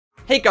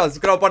Hey guys,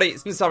 good old buddy,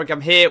 it's Mr.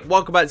 Timecodes here.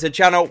 Welcome back to the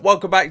channel.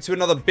 Welcome back to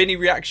another BINI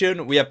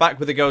reaction. We are back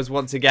with the girls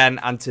once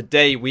again, and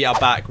today we are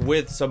back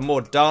with some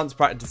more dance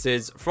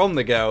practices from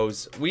the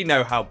girls. We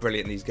know how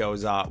brilliant these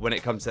girls are when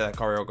it comes to their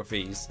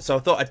choreographies. So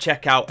I thought I'd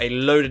check out a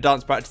load of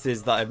dance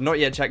practices that I've not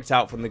yet checked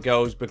out from the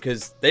girls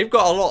because they've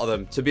got a lot of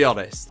them, to be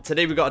honest.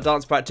 Today we got a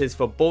dance practice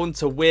for Born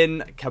to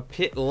Win,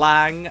 Kapit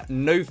Lang,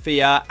 No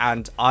Fear,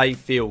 and I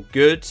Feel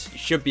Good.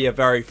 Should be a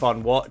very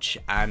fun watch,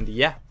 and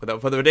yeah,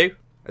 without further ado,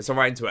 let's get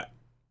right into it.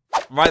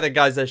 Right then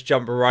guys, let's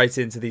jump right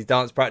into these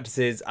dance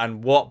practices,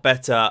 and what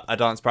better a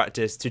dance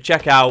practice to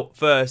check out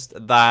first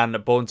than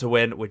Born to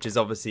Win, which is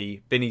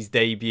obviously BINI's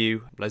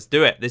debut. Let's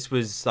do it. This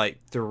was like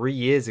 3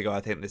 years ago,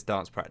 I think, this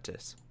dance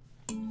practice.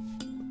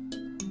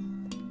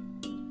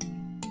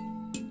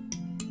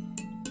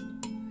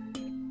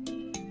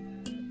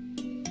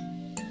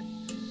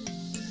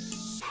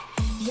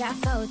 Yeah, I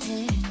felt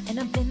it, and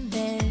I've been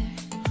there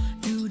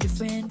through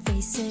different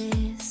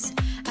faces.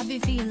 I've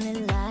been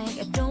feeling like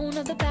I don't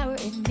have the power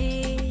in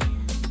me.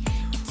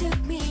 It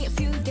took me a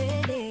few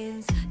dead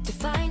ends to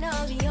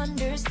finally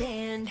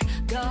understand.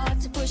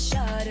 Got to push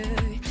harder.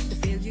 The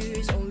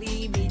failures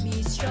only made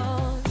me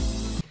strong.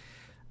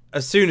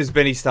 As soon as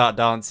BINI start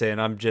dancing,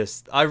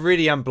 I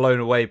really am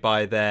blown away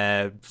by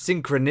their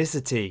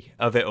synchronicity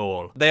of it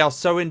all. They are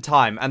so in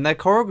time, and their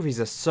choreographies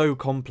are so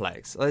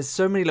complex. There's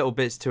so many little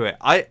bits to it.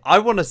 I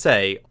want to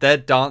say their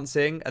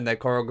dancing and their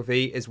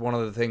choreography is one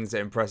of the things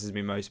that impresses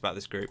me most about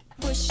this group.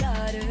 Push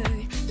harder,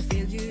 the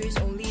failures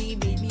only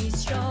made me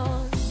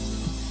strong.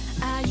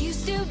 I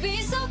used to be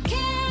so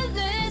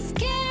careless,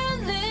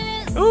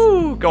 careless.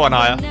 Ooh, go on,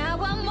 Aya.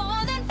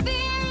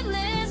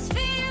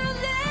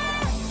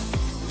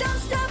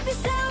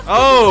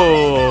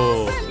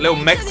 Oh, little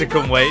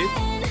Mexican wave.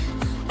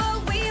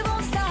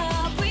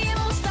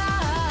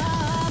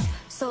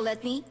 So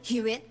let me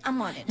hear it,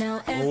 I'm on it.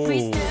 Now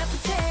every step we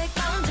take,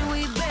 do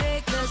we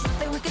break? There's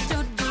nothing we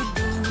can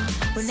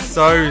do.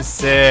 So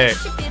sick.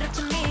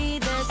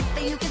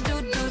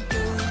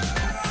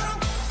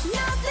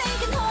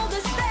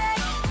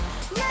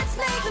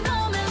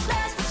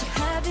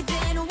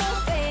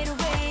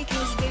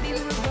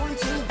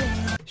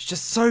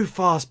 Just so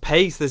fast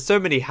paced. There's so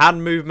many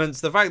hand movements.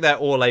 The fact they're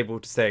all able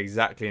to stay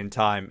exactly in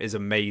time is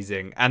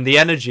amazing, and the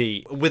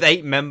energy with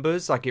 8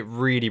 members, like, it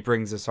really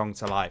brings the song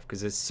to life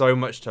because there's so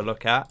much to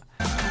look at.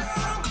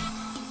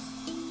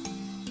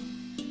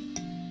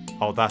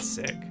 Oh, that's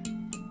sick.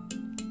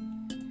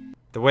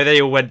 The way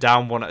they all went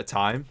down one at a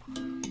time.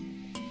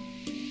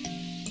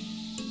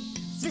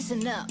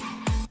 Listen up.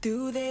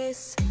 Do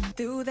this,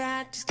 do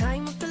that, just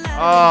climb up the ladder.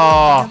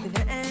 Oh.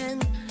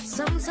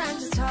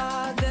 Sometimes it's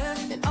harder,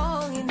 and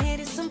all you need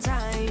is some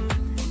time.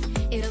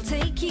 It'll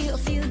take you a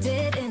few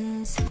dead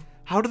ends.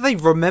 How do they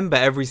remember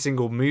every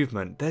single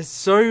movement? There's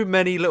so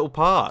many little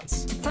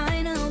parts. To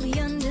finally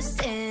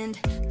understand,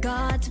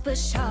 got to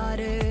push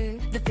harder.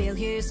 The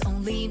failures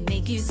only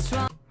make you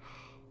strong.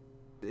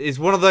 It's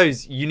one of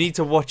those, you need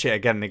to watch it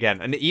again and again,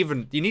 and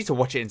even you need to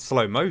watch it in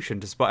slow motion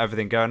to spot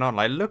everything going on.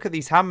 Like, look at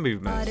these hand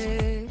movements.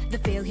 The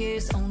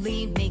failures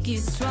only make you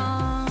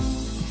strong.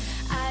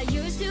 I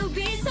used to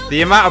be so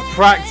the amount of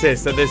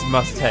practice that this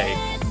must take.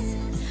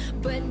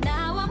 But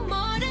now I'm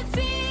more than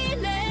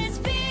fearless,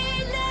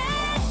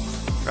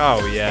 fearless.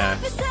 Oh yeah.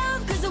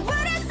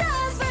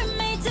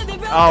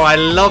 Oh, I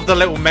love the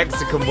little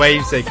Mexican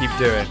waves they keep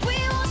doing.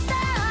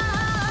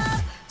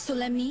 So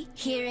let me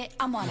hear it,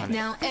 I'm on it.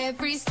 Now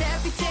every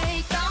step we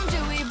take,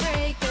 do we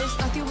break? There's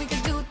nothing we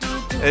can do.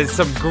 There's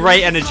some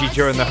great energy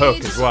during the hook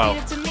as well.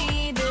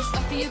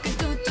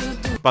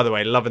 By the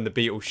way, loving the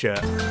Beatles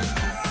shirt.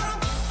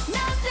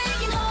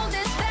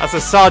 That's a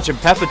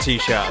Sgt. Pepper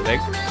t-shirt, I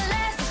think.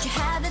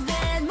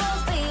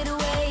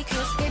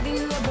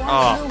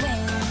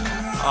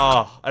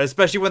 Oh, and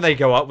especially when they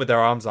go up with their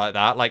arms like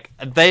that. Like,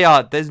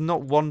 there's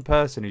not one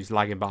person who's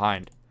lagging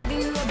behind.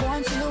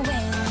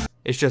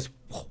 It's just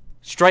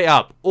straight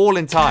up, all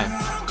in time.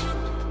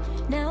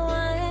 Now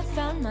I have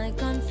found my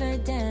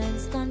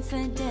confidence,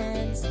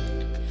 confidence.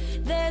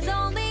 There's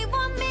only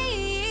one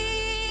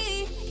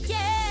me,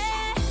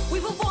 yeah. We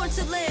were born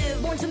to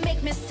live, born to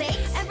make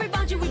mistakes. Every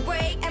boundary we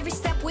break, every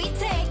step we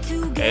take.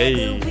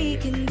 Together we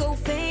can go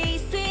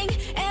facing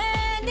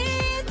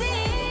anything.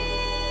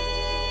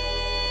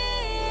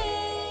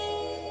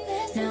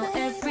 Now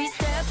every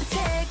step we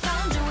take,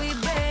 boundary we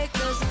break.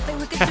 There's nothing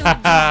we can do.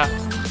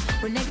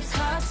 When it gets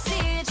hard to see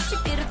it,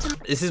 just get up to.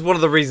 This is one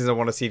of the reasons I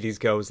want to see these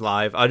girls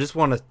live. I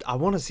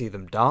want to see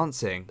them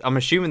dancing. I'm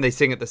assuming they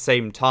sing at the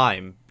same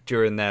time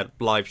during their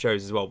live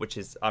shows as well, which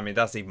is, I mean,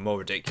 that's even more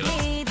ridiculous.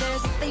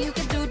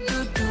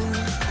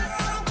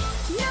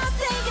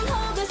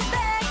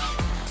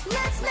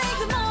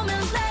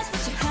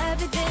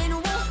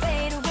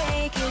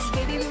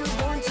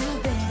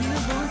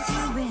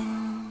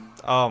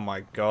 Oh my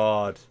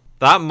god.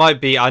 That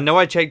might be, I know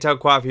I checked out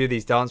quite a few of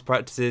these dance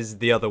practices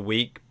the other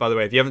week. By the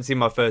way, if you haven't seen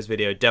my first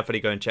video,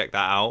 definitely go and check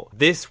that out.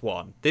 This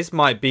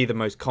might be the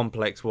most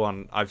complex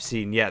one I've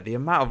seen yet. The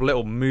amount of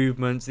little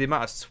movements, the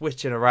amount of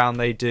switching around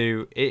they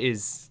do, it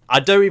is, I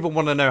don't even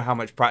want to know how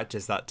much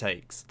practice that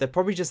takes. They're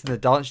probably just in the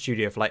dance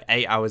studio for like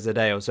 8 hours a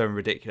day or something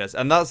ridiculous.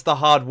 And that's the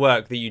hard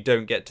work that you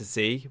don't get to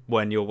see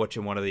when you're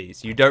watching one of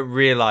these. You don't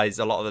realize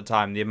a lot of the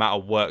time the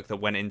amount of work that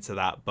went into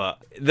that,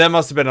 but there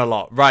must have been a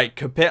lot. Right,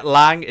 Kapit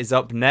Lang is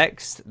up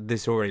next.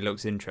 This already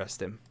looks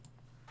interesting.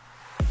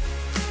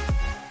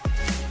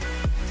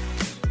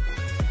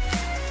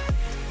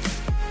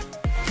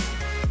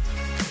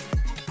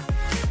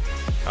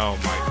 Oh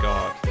my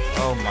god.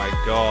 Oh my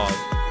god.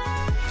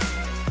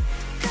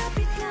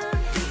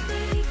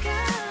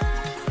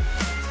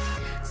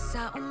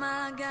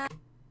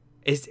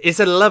 It's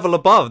a level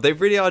above. They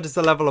really are just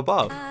a level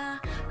above.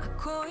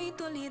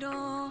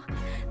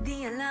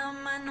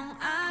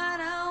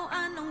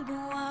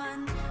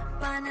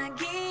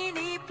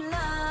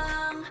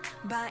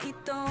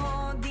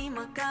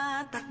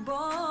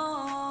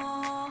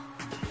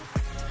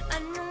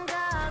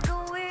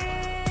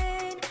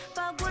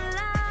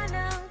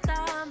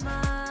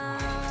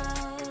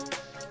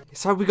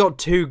 It's like we got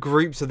two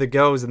groups of the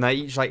girls and they're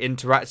each like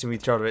interacting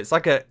with each other. It's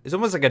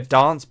almost like a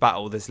dance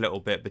battle, this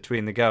little bit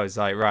between the girls.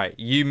 Like, right,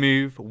 you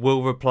move,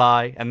 we'll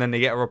reply, and then they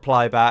get a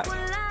reply back.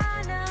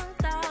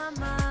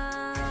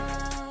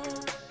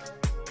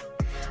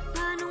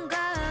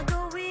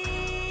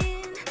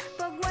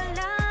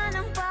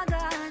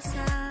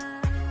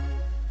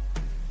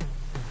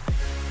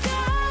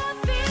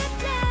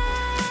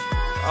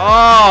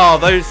 Oh,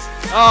 those,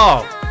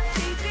 oh.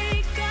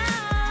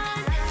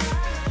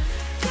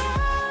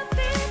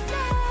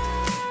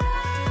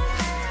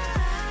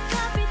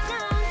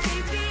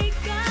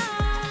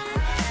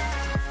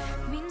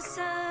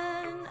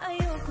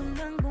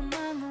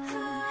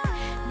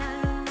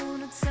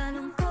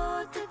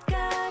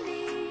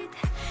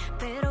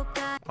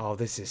 Oh,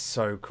 this is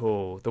so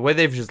cool. The way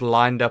they've just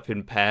lined up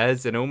in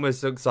pairs, and it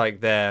almost looks like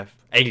they're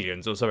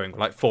aliens or something,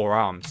 like 4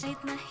 arms.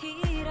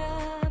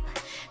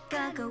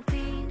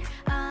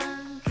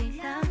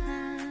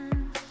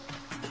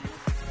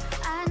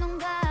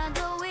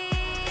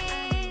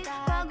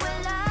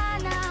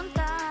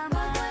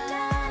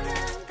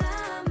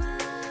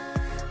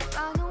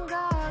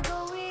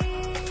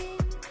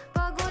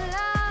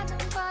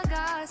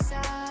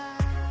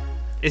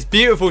 It's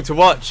beautiful to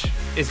watch.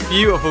 It's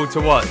beautiful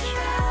to watch.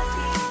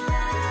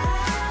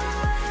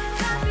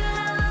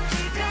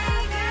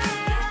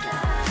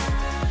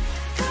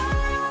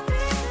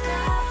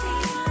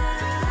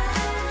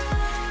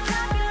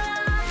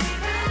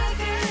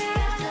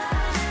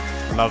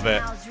 Love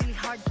it.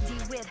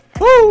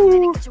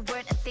 Woo!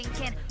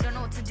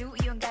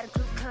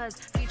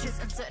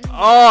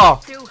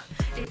 Oh!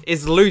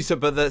 It's looser,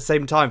 but at the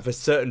same time, for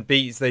certain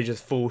beats, they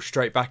just fall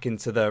straight back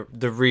into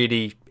the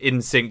really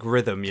in-sync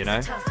rhythm, you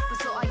know?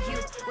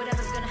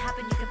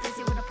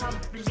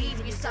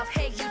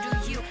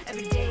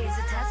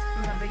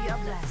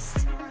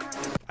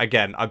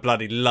 Again, I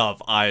bloody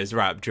love Aya's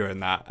rap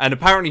during that. And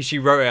apparently she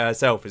wrote it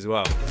herself as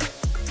well.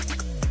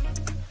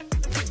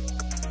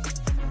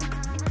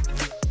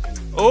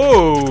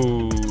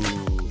 Oh!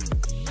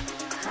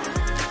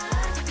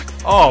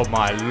 Oh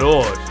my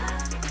lord.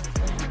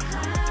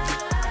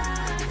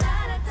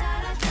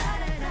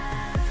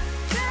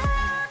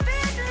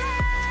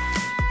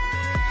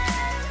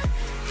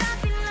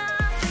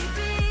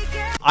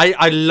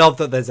 I love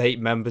that there's 8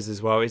 members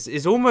as well.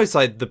 It's almost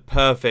like the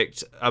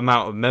perfect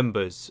amount of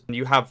members.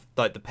 You have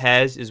like the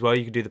pairs as well.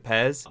 You can do the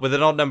pairs. With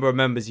an odd number of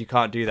members, you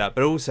can't do that.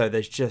 But also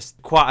there's just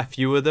quite a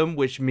few of them,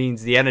 which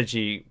means the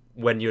energy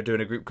when you're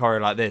doing a group choreo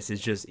like this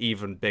is just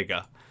even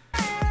bigger.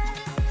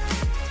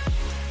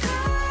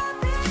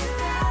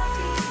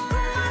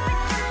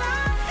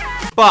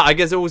 But I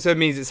guess it also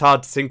means it's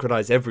hard to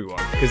synchronize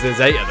everyone because there's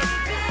 8 of them.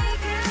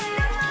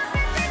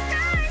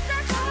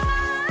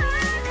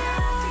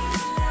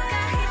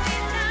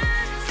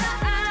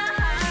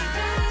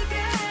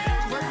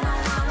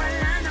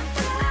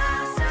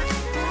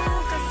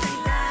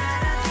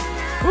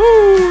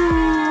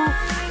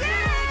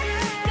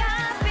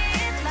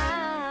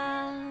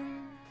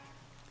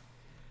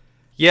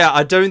 Yeah,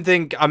 I don't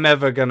think I'm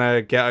ever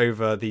gonna get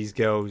over these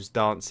girls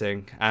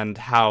dancing and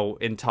how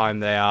in time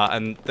they are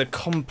and the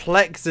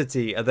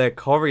complexity of their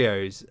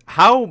choreos.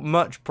 How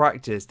much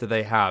practice do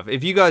they have?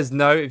 If you guys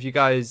know, if you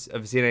guys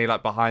have seen any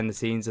like behind the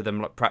scenes of them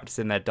like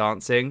practicing their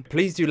dancing,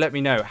 please do let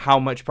me know how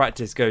much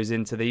practice goes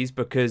into these,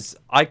 because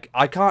I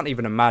can't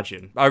even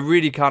imagine. I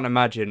really can't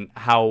imagine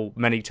how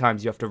many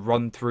times you have to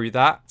run through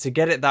that to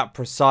get it that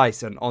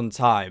precise and on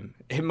time.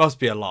 It must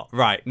be a lot.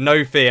 Right,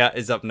 No Fear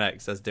is up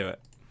next. Let's do it.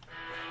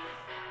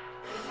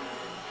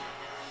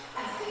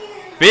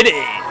 BINI!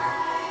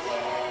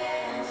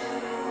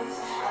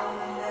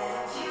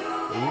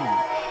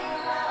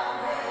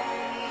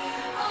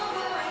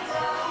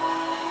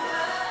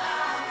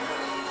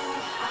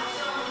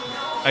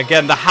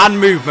 Again, the hand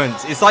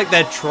movements, it's like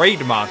their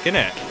trademark, isn't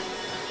it?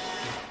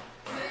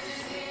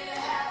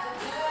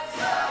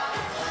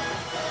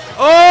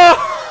 Oh!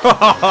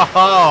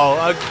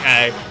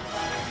 Okay.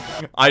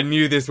 I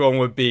knew this one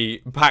would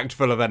be packed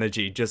full of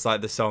energy, just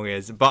like the song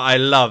is. But I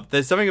love.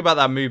 There's something about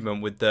that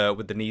movement with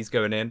the knees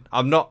going in.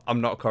 I'm not a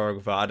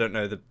choreographer. I don't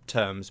know the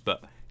terms,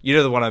 but you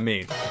know the one I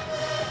mean.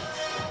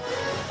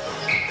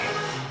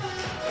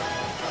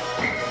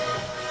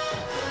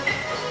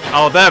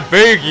 Oh, they're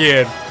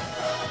boogieing.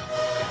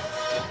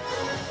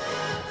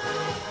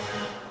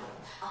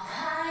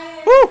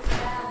 Woo!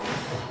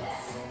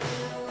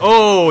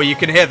 Oh, you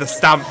can hear the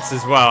stamps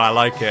as well. I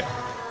like it.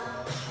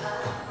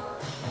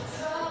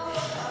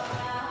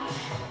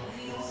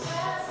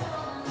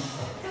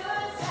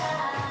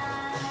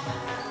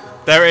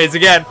 There it is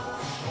again.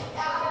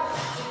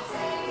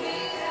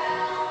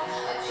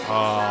 Oh,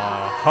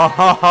 ha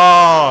ha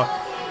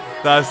ha.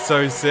 That's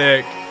so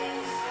sick.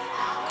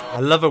 I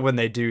love it when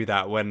they do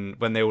that, when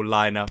they all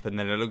line up and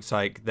then it looks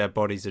like their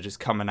bodies are just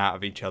coming out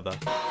of each other.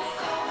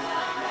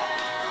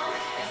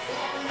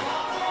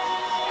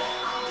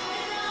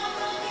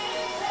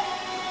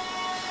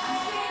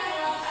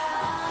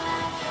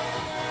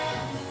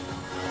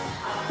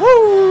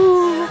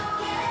 Woo!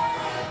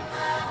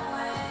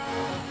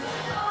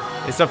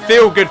 It's a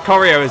feel-good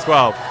choreo as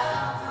well.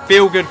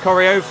 Feel-good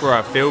choreo for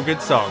a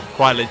feel-good song,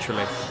 quite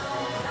literally.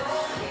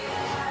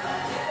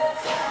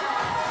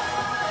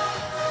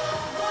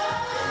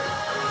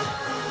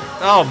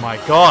 Oh my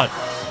god.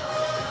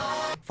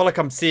 I feel like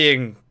I'm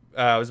seeing,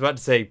 I was about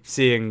to say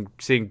seeing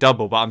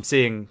double, but I'm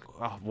seeing,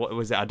 oh, what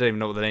was it? I don't even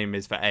know what the name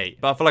is for 8.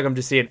 But I feel like I'm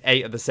just seeing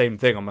 8 of the same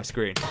thing on my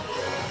screen.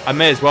 I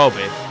may as well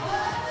be.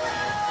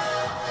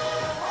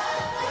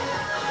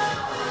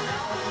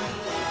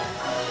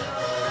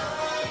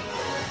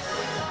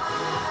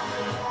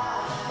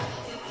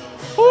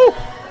 Woo!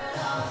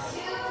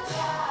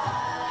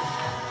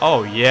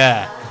 Oh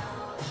yeah.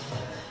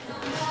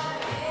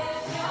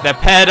 They're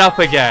paired up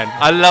again.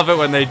 I love it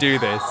when they do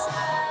this.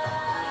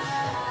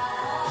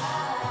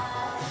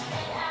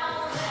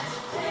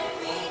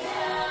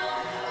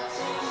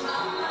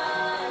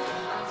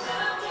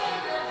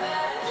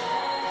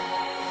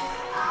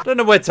 I don't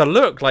know where to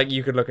look. Like,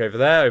 you could look over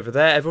there, over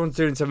there. Everyone's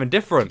doing something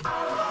different.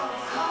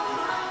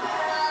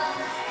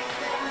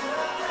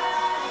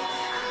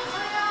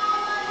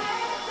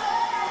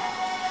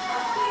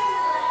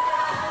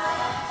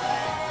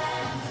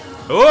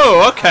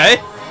 Oh, okay.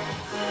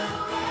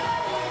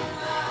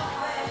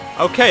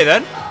 Okay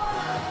then.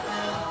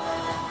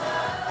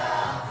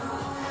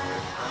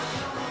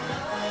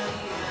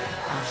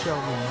 I'll show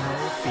you no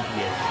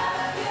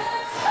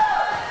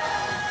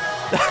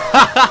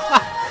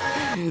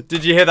video.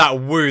 Did you hear that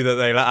woo that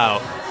they let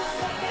out?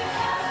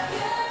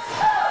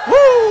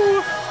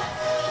 Woo!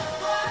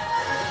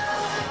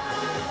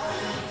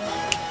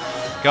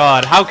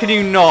 God, how can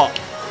you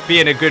not be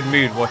in a good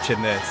mood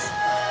watching this?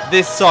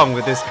 This song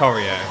with this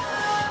choreo.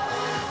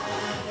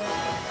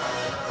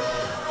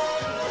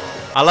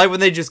 I like when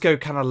they just go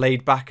kind of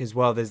laid back as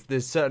well.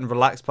 There's certain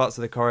relaxed parts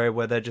of the choreo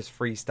where they're just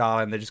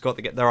freestyling. They just got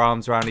to get their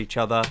arms around each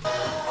other.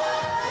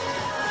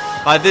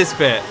 Like this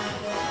bit.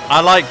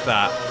 I like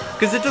that.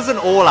 Because it doesn't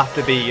all have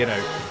to be, you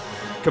know,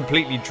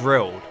 completely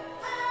drilled.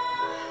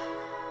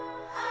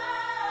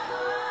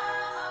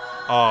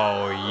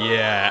 Oh,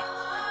 yeah.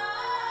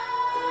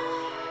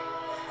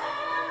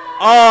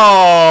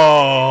 Oh!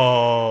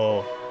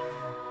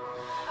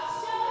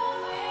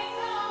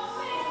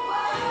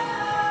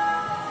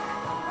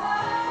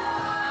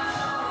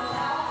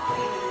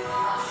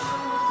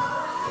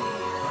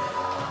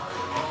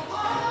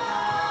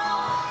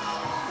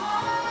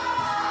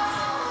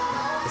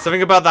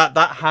 Something about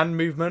that hand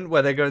movement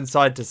where they're going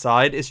side to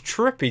side is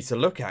trippy to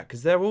look at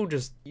because they're all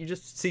just, you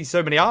just see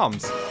so many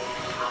arms.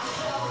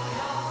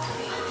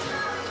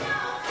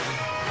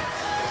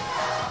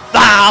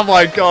 Ah, oh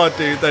my god,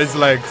 dude, those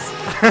legs.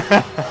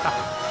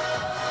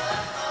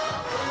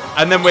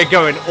 And then we're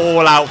going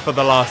all out for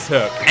the last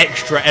hook.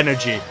 Extra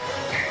energy.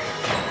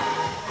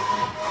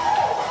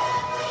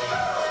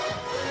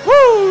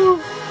 Woo!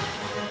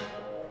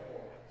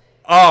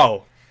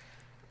 Oh.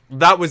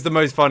 That was the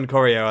most fun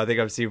choreo I think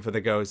I've seen for the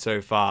girls so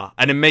far.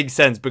 And it makes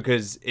sense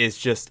because it's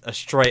just a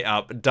straight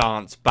up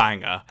dance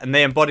banger. And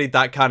they embodied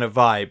that kind of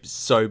vibe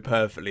so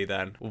perfectly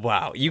then.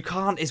 Wow. You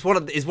can't, it's one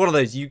of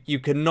those, you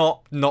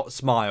cannot not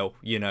smile,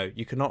 you know.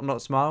 You cannot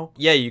not smile?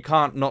 Yeah, you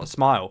can't not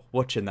smile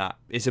watching that.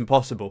 It's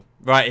impossible.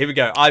 Right, here we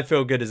go. I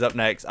Feel Good is up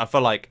next. I feel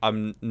like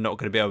I'm not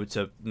going to be able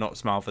to not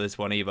smile for this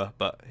one either,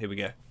 but here we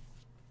go.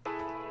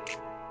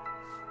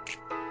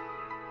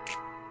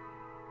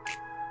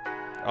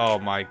 Oh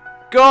my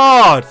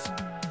God!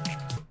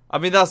 I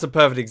mean, that's a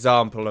perfect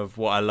example of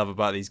what I love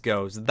about these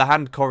girls. The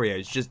hand choreo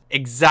is just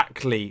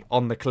exactly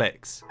on the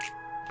clicks.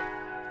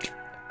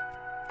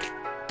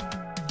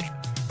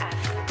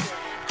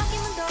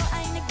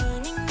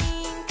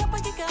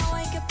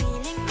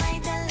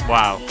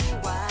 Wow.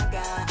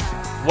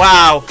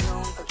 Wow!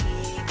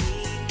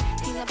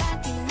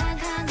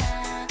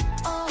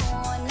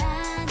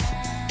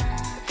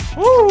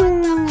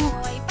 Woo!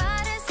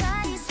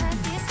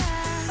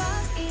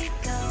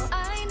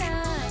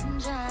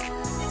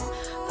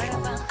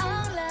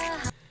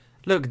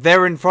 Look,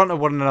 they're in front of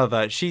one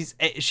another. She's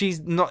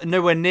not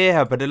nowhere near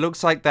her, but it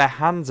looks like their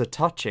hands are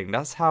touching.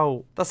 That's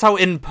how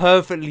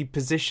imperfectly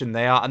positioned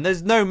they are. And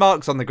there's no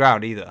marks on the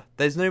ground either.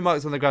 There's no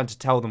marks on the ground to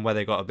tell them where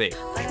they gotta be.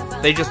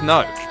 They just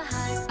know.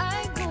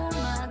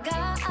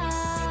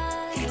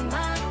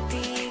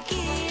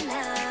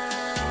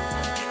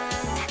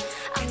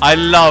 I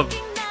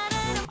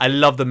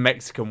love the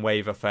Mexican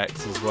wave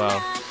effects as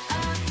well.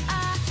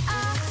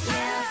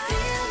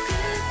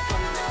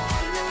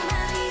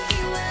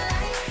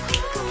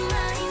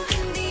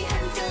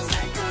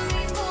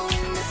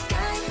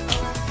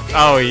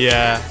 Oh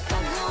yeah.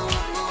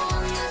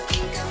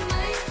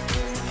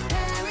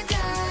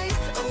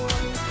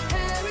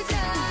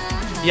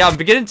 Yeah, I'm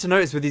beginning to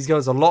notice with these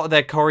girls, a lot of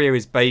their choreo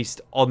is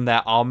based on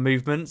their arm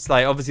movements.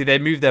 Like, obviously, they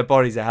move their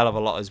bodies a hell of a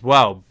lot as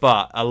well,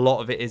 but a lot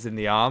of it is in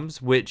the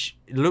arms, which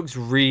looks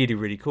really,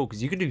 really cool,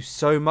 because you can do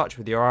so much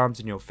with your arms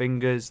and your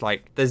fingers.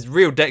 Like, there's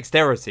real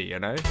dexterity, you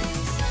know?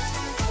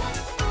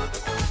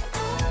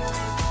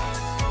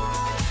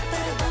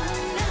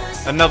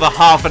 Another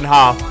half and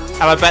half,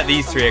 and I bet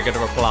these three are going to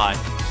reply.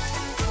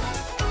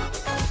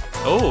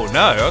 Oh,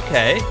 no,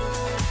 okay.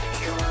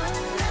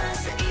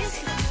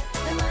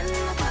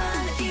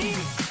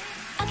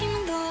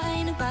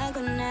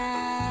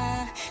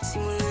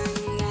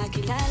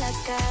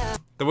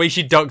 The way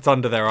she ducked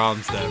under their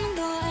arms though.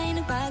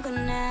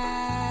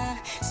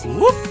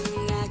 Whoop.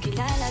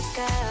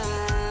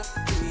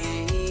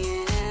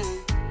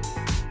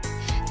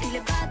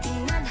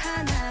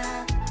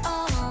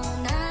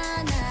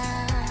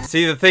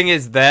 See, the thing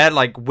is there,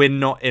 like, we're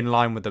not in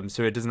line with them,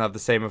 so it doesn't have the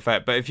same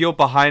effect. But if you're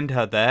behind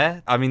her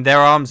there, I mean, their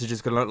arms are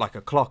just going to look like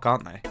a clock,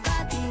 aren't they?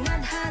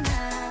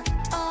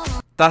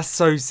 That's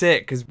so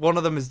sick, because one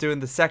of them is doing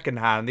the second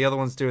hand, the other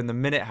one's doing the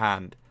minute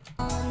hand.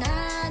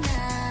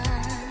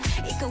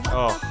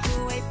 Oh,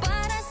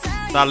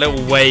 that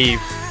little wave.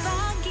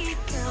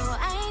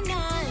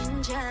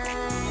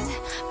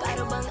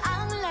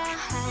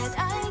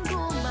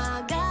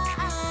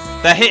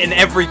 They're hitting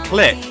every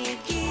click.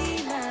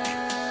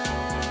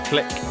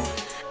 Click,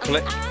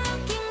 click,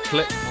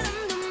 click.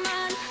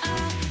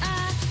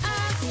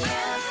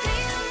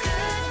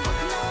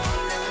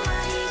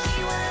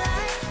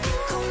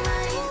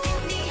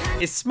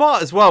 It's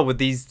smart as well with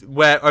these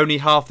where only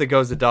half the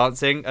girls are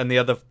dancing and the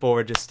other four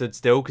are just stood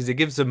still, because it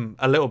gives them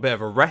a little bit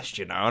of a rest,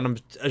 you know, and I'm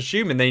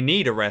assuming they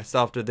need a rest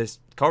after this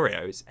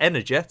choreo. It's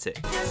energetic.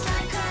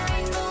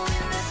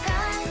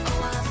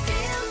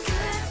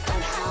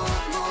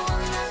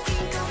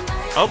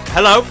 Oh,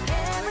 hello.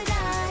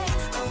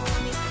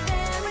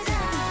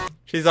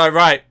 She's like,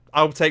 right,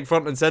 I'll take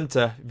front and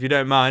center if you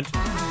don't mind.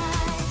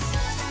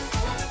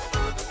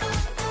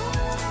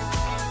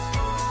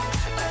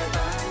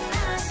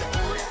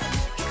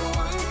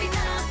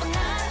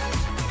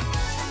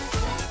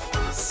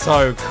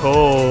 So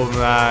cool,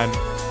 man.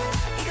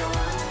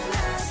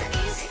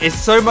 It's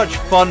so much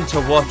fun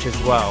to watch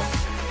as well.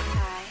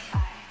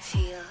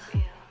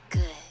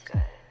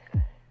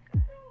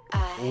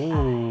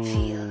 Ooh.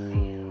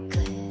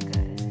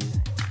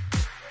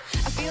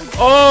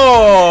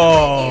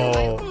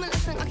 Oh!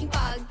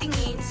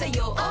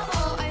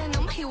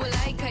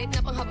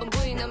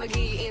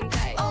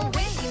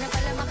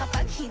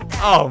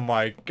 Oh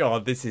my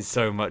god, this is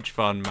so much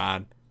fun,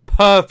 man.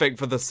 Perfect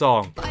for the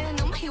song.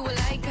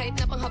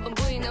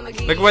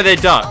 Look where they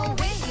duck.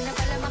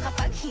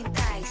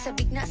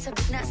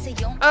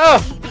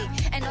 Oh!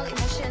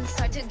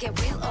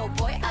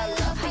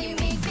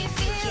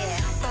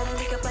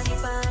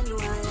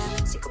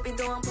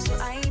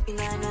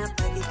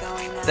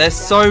 They're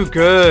so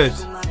good.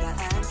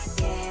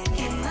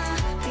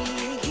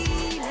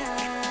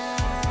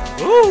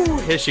 Ooh,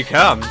 here she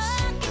comes.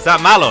 Is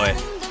that Malloy?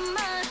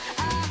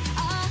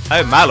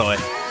 Oh, Malloy.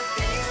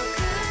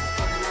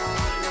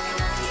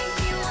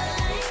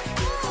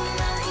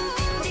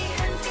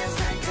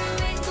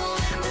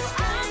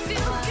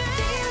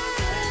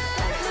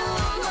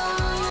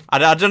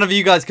 I don't know if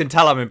you guys can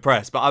tell I'm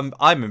impressed, but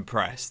I'm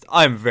impressed.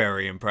 I'm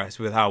very impressed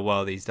with how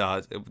well these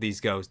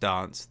girls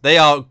dance. They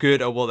are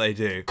good at what they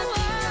do.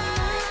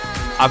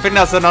 I think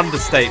that's an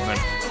understatement.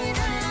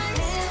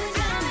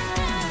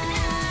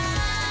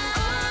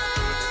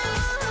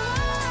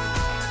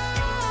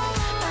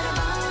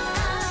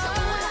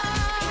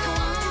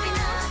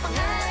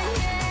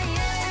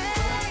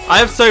 I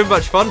have so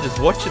much fun just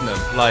watching them.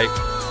 Like,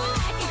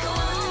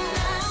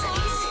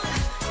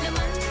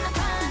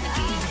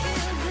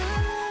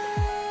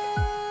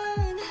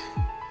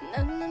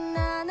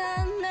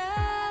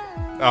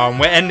 oh, and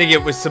we're ending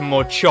it with some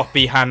more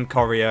choppy hand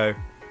choreo.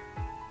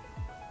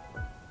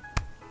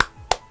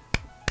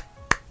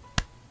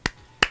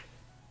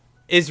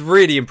 It's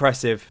really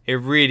impressive. It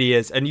really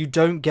is. And you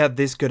don't get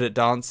this good at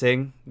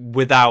dancing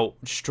without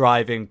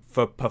striving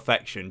for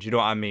perfection. Do you know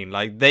what I mean?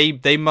 Like,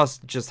 they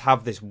must just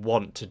have this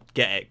want to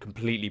get it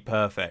completely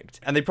perfect,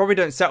 and they probably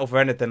don't settle for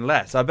anything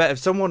less. I bet if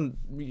someone,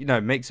 you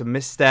know, makes a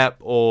misstep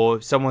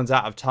or someone's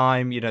out of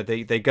time, you know,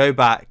 they go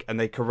back and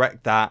they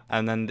correct that,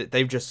 and then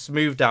they've just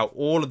smoothed out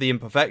all of the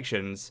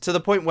imperfections to the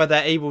point where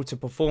they're able to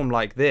perform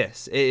like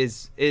this.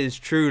 It is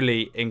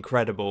truly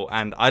incredible,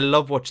 and I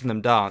love watching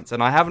them dance,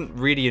 and I haven't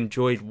really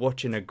enjoyed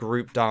watching a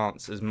group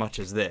dance as much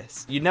as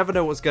this. You never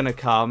know what's going to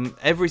come.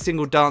 Every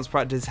single dance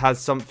practice has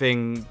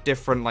something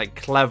different, like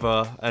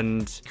clever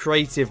and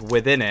creative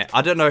within it.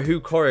 I don't know who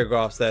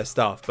choreographs their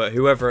stuff, but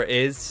whoever it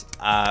is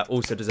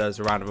also deserves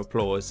a round of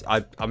applause.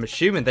 I'm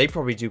assuming they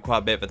probably do quite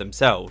a bit of it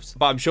themselves,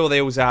 but I'm sure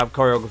they also have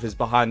choreographers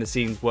behind the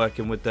scenes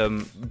working with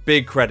them.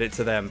 Big credit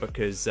to them,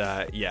 because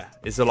yeah,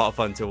 it's a lot of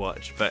fun to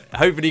watch. But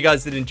hopefully you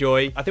guys did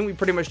enjoy. I think we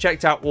pretty much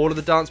checked out all of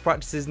the dance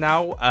practices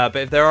now, but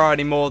if there are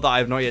any more that I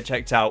have not yet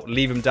checked out,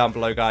 leave them down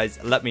below,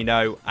 guys. Let me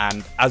know,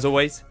 and as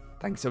always,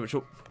 thanks so much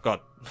for... God,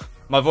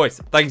 my voice.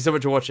 Thank you so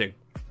much for watching.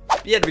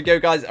 Yeah, there we go,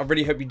 guys. I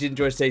really hope you did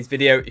enjoy today's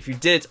video. If you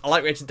did, a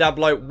like rating down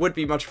below would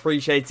be much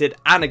appreciated.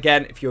 And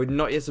again, if you're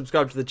not yet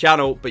subscribed to the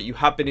channel, but you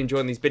have been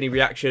enjoying these BINI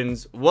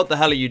reactions, what the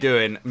hell are you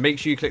doing? Make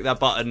sure you click that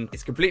button.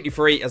 It's completely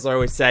free, as I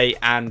always say,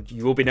 and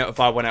you will be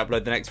notified when I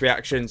upload the next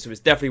reaction, so it's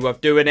definitely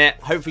worth doing it.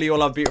 Hopefully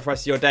you'll have a beautiful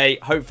rest of your day.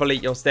 Hopefully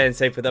you're staying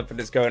safe with everything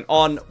that's going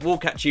on. We'll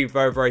catch you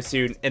very, very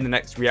soon in the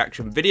next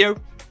reaction video.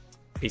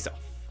 Peace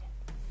out.